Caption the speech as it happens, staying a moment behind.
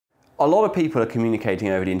A lot of people are communicating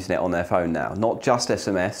over the internet on their phone now, not just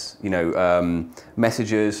SMS. You know,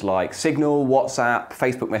 messages like Signal, WhatsApp,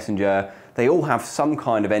 Facebook Messenger, they all have some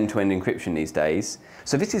kind of end-to-end encryption these days.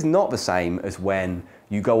 So this is not the same as when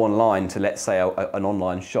you go online to, let's say, an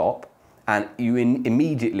online shop, and you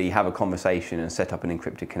immediately have a conversation and set up an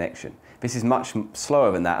encrypted connection. This is much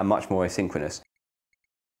slower than that and much more asynchronous.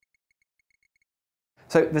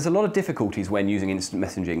 So there's a lot of difficulties when using instant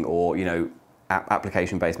messaging or, you know,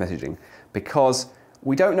 application-based messaging, because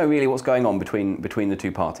we don't know really what's going on between the two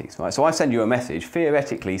parties, right? So I send you a message,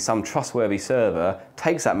 theoretically some trustworthy server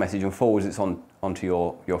takes that message and forwards it onto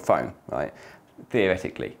your phone, right?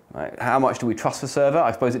 Theoretically, right? How much do we trust the server?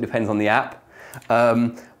 I suppose it depends on the app.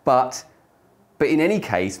 But in any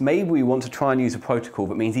case, maybe we want to try and use a protocol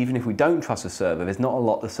that means even if we don't trust the server, there's not a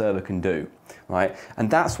lot the server can do, right? And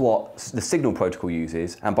that's what the Signal protocol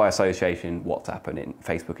uses, and by association, WhatsApp and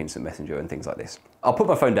Facebook Instant Messenger and things like this. I'll put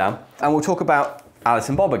my phone down and we'll talk about Alice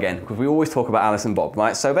and Bob again, because we always talk about Alice and Bob,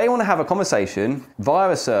 right? So they want to have a conversation via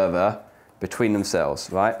a server between themselves,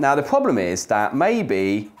 right? Now the problem is that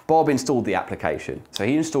maybe Bob installed the application. So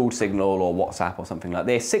he installed Signal or WhatsApp or something like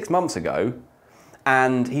this 6 months ago,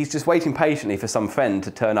 and he's just waiting patiently for some friend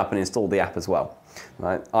to turn up and install the app as well.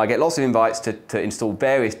 Right? I get lots of invites to install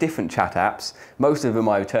various different chat apps. Most of them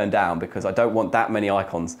I turn down because I don't want that many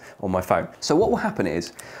icons on my phone. So what will happen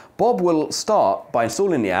is, Bob will start by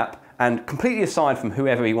installing the app, and completely aside from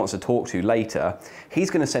whoever he wants to talk to later,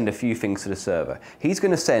 he's going to send a few things to the server. He's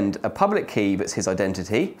going to send a public key that's his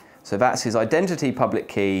identity. So that's his identity public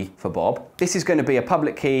key for Bob. This is going to be a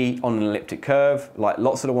public key on an elliptic curve, like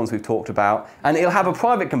lots of the ones we've talked about. And it'll have a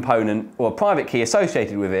private component or a private key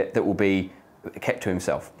associated with it that will be kept to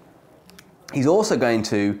himself. He's also going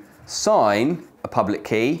to sign a public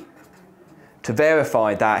key to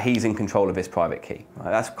verify that he's in control of this private key.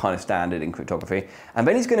 Right? That's kind of standard in cryptography. And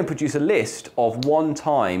then he's going to produce a list of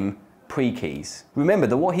one-time pre-keys. Remember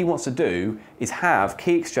that what he wants to do is have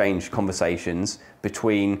key exchange conversations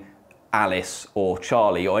between Alice or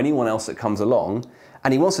Charlie or anyone else that comes along,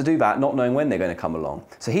 and he wants to do that not knowing when they're going to come along.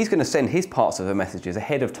 So he's going to send his parts of the messages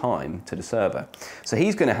ahead of time to the server. So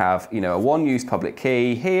he's going to have, you know, a one-use public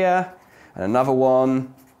key here, and another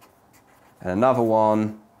one, and another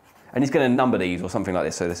one, and he's going to number these or something like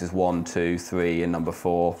this. So this is 1, 2, 3, and number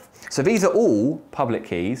 4. So these are all public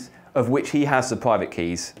keys, of which he has the private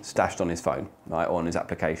keys stashed on his phone, right, or on his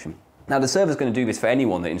application. Now the server's going to do this for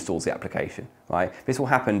anyone that installs the application, right? This will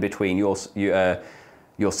happen between your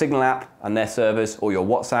Signal app and their servers, or your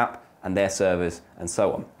WhatsApp and their servers, and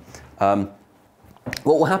so on.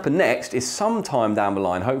 What will happen next is sometime down the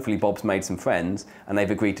line, hopefully Bob's made some friends and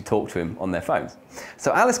they've agreed to talk to him on their phones.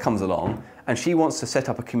 So Alice comes along and she wants to set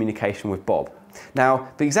up a communication with Bob. Now,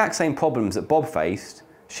 the exact same problems that Bob faced,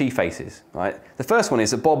 she faces, right? The first one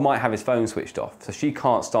is that Bob might have his phone switched off, so she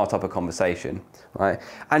can't start up a conversation, right?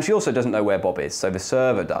 And she also doesn't know where Bob is, so the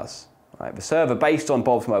server does, right? The server, based on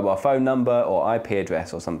Bob's mobile phone number or IP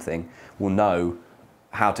address or something, will know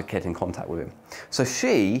how to get in contact with him. So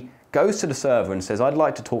she goes to the server and says, I'd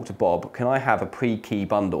like to talk to Bob, can I have a pre-key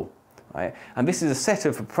bundle, right? And this is a set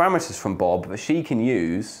of parameters from Bob that she can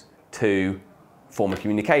use to form a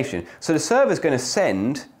communication. So the server's going to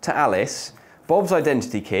send to Alice Bob's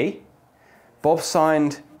identity key, Bob's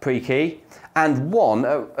signed pre-key, and one,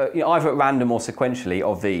 either at random or sequentially,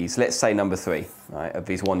 of these, let's say number 3, right, of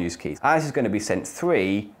these one-use keys. Alice is going to be sent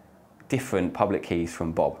 3 different public keys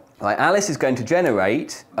from Bob. Right, Alice is going to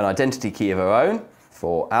generate an identity key of her own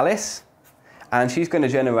for Alice, and she's going to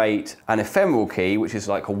generate an ephemeral key, which is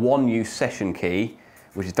like a one-use session key,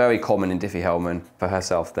 which is very common in Diffie-Hellman, for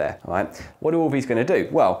herself there. Right? What are all these going to do?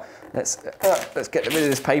 Well, let's get rid of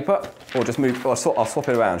this paper, or just move. Or I'll swap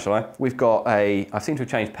it around, shall I? We've got I seem to have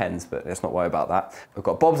changed pens, but let's not worry about that. We've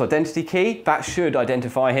got Bob's identity key. That should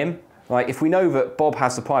identify him. Right? If we know that Bob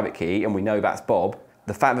has the private key, and we know that's Bob,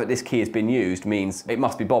 the fact that this key has been used means it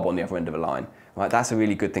must be Bob on the other end of the line. Right, that's a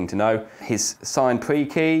really good thing to know. His signed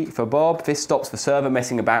pre-key for Bob, this stops the server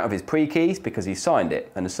messing about with his pre-keys because he signed it,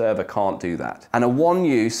 and the server can't do that. And a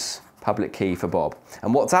one-use public key for Bob.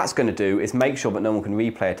 And what that's going to do is make sure that no one can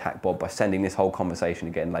replay attack Bob by sending this whole conversation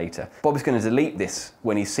again later. Bob is going to delete this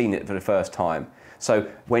when he's seen it for the first time. So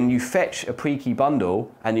when you fetch a pre-key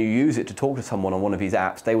bundle and you use it to talk to someone on one of his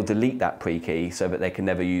apps, they will delete that pre-key so that they can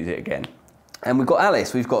never use it again. And we've got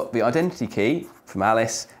Alice, we've got the identity key from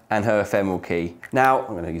Alice and her ephemeral key. Now,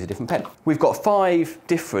 I'm going to use a different pen. We've got 5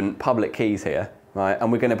 different public keys here, right?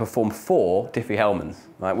 And we're going to perform 4 Diffie-Hellmans,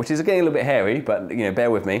 right? Which is getting a little bit hairy, but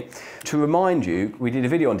bear with me. To remind you, we did a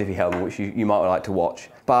video on Diffie-Hellman, which you might like to watch,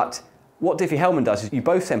 but what Diffie-Hellman does is you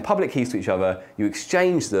both send public keys to each other, you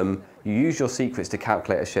exchange them, you use your secrets to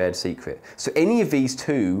calculate a shared secret. So any of these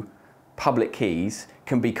two public keys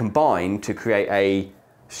can be combined to create a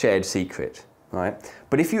shared secret, right?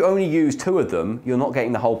 But if you only use two of them, you're not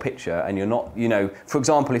getting the whole picture, and you're not, you know, for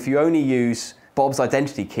example, if you only use Bob's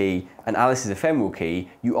identity key and Alice's ephemeral key,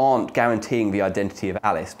 you aren't guaranteeing the identity of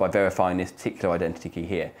Alice by verifying this particular identity key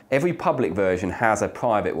here. Every public version has a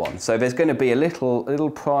private one. So there's going to be a little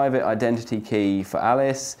private identity key for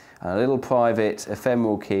Alice, and a little private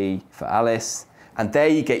ephemeral key for Alice, and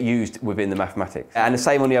they get used within the mathematics. And the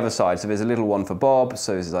same on the other side. So there's a little one for Bob,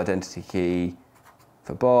 so there's his identity key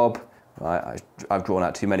for Bob. Right, I've drawn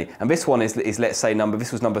out too many. And this one is let's say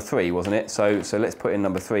this was number 3, wasn't it? So let's put in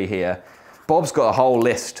number 3 here. Bob's got a whole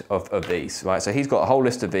list of these, right? So he's got a whole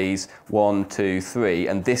list of these, 1, 2, 3,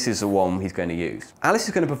 and this is the one he's going to use. Alice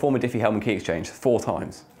is going to perform a Diffie-Hellman key exchange 4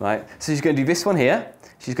 times, right? So she's going to do this one here,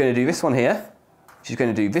 she's going to do this one here, she's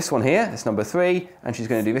going to do this one here, that's number 3, and she's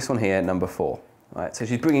going to do this one here, number 4, right? So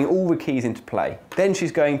she's bringing all the keys into play. Then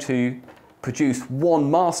she's going to produce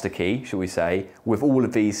one master key, shall we say, with all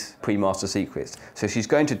of these pre-master secrets. So she's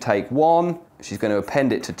going to take 1, she's going to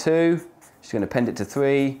append it to 2, she's going to append it to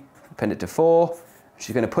 3, append it to 4.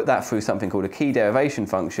 She's going to put that through something called a key derivation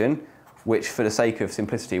function, which for the sake of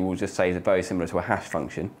simplicity we'll just say is very similar to a hash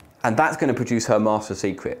function. And that's going to produce her master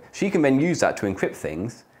secret. She can then use that to encrypt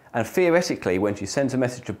things, and theoretically when she sends a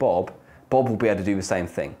message to Bob, Bob will be able to do the same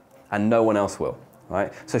thing, and no one else will.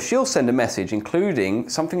 Right? So she'll send a message including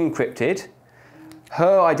something encrypted,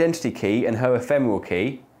 her identity key and her ephemeral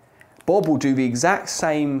key. Bob will do the exact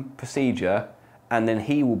same procedure, and then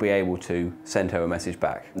he will be able to send her a message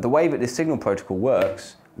back. The way that this signal protocol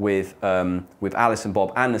works with Alice and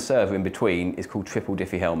Bob and the server in between is called triple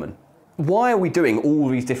Diffie-Hellman. Why are we doing all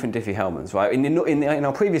these different Diffie-Hellmans, right? In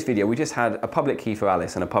our previous video, we just had a public key for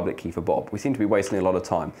Alice and a public key for Bob. We seem to be wasting a lot of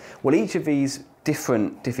time. Well, each of these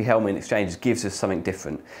different Diffie-Hellman exchanges gives us something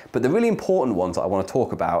different. But the really important ones that I want to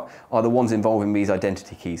talk about are the ones involving these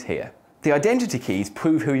identity keys here. The identity keys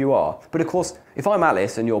prove who you are. But of course, if I'm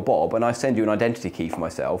Alice and you're Bob and I send you an identity key for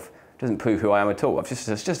myself, it doesn't prove who I am at all.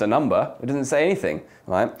 It's just a number. It doesn't say anything,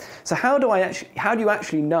 right? So how do you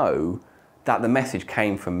actually know that the message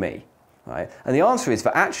came from me, right? And the answer is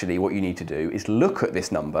that actually what you need to do is look at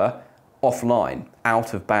this number offline,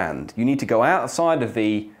 out of band. You need to go outside of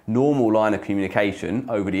the normal line of communication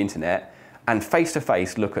over the internet and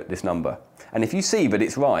face-to-face look at this number. And if you see that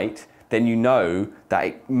it's right, then you know that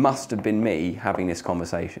it must have been me having this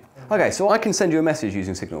conversation. Okay, so I can send you a message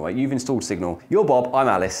using Signal, right? You've installed Signal. You're Bob, I'm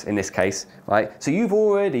Alice in this case, right? So you've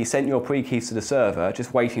already sent your pre-keys to the server,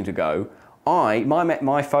 just waiting to go.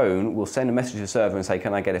 My phone will send a message to the server and say,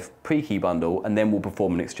 can I get a pre-key bundle? And then we'll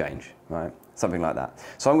perform an exchange, right? Something like that.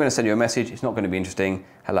 So I'm going to send you a message. It's not going to be interesting.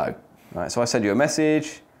 Hello, right? So I send you a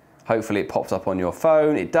message. Hopefully it pops up on your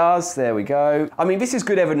phone. It does, there we go. I mean, this is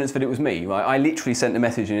good evidence that it was me, right? I literally sent the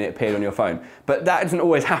message and it appeared on your phone. But that doesn't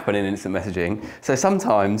always happen in instant messaging. So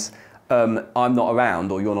sometimes I'm not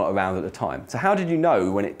around or you're not around at the time. So how did you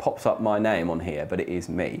know when it pops up my name on here that it is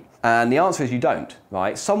me? And the answer is you don't,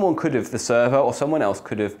 right? Someone could have, the server or someone else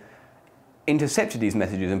could have intercepted these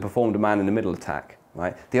messages and performed a man-in-the-middle attack,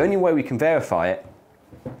 right? The only way we can verify it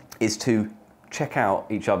is to check out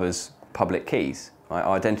each other's public keys. Right,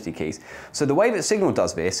 identity keys. So the way that Signal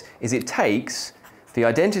does this is it takes the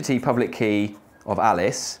identity public key of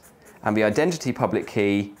Alice and the identity public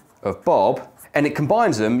key of Bob, and it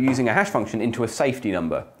combines them using a hash function into a safety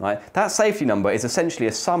number. Right? That safety number is essentially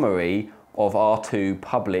a summary of our two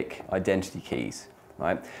public identity keys.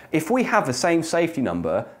 Right? If we have the same safety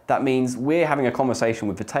number, that means we're having a conversation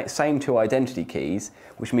with the same two identity keys,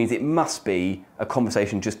 which means it must be a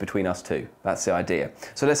conversation just between us two. That's the idea.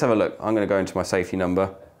 So let's have a look. I'm going to go into my safety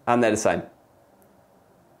number, and they're the same.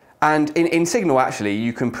 And in Signal, actually,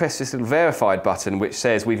 you can press this little verified button which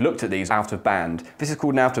says we've looked at these out of band. This is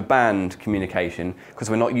called an out of band communication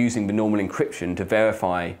because we're not using the normal encryption to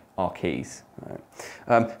verify our keys.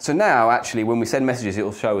 Right? So now, actually, when we send messages, it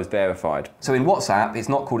will show as verified. So in WhatsApp, it's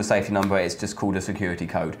not called a safety number, it's just called a security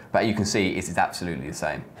code. But you can see it is absolutely the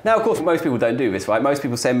same. Now, of course, most people don't do this, right? Most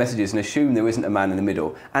people send messages and assume there isn't a man in the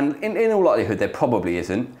middle. And in all likelihood, there probably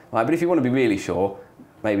isn't. Right? But if you want to be really sure,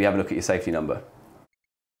 maybe have a look at your safety number.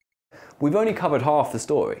 We've only covered half the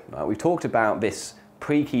story. Right? We've talked about this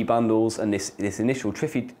pre-key bundles and this initial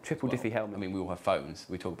triple Diffie-Hellman. I mean, we all have phones.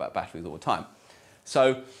 We talk about batteries all the time.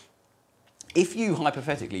 So if you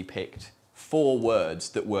hypothetically picked 4 words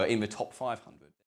that were in the top 500,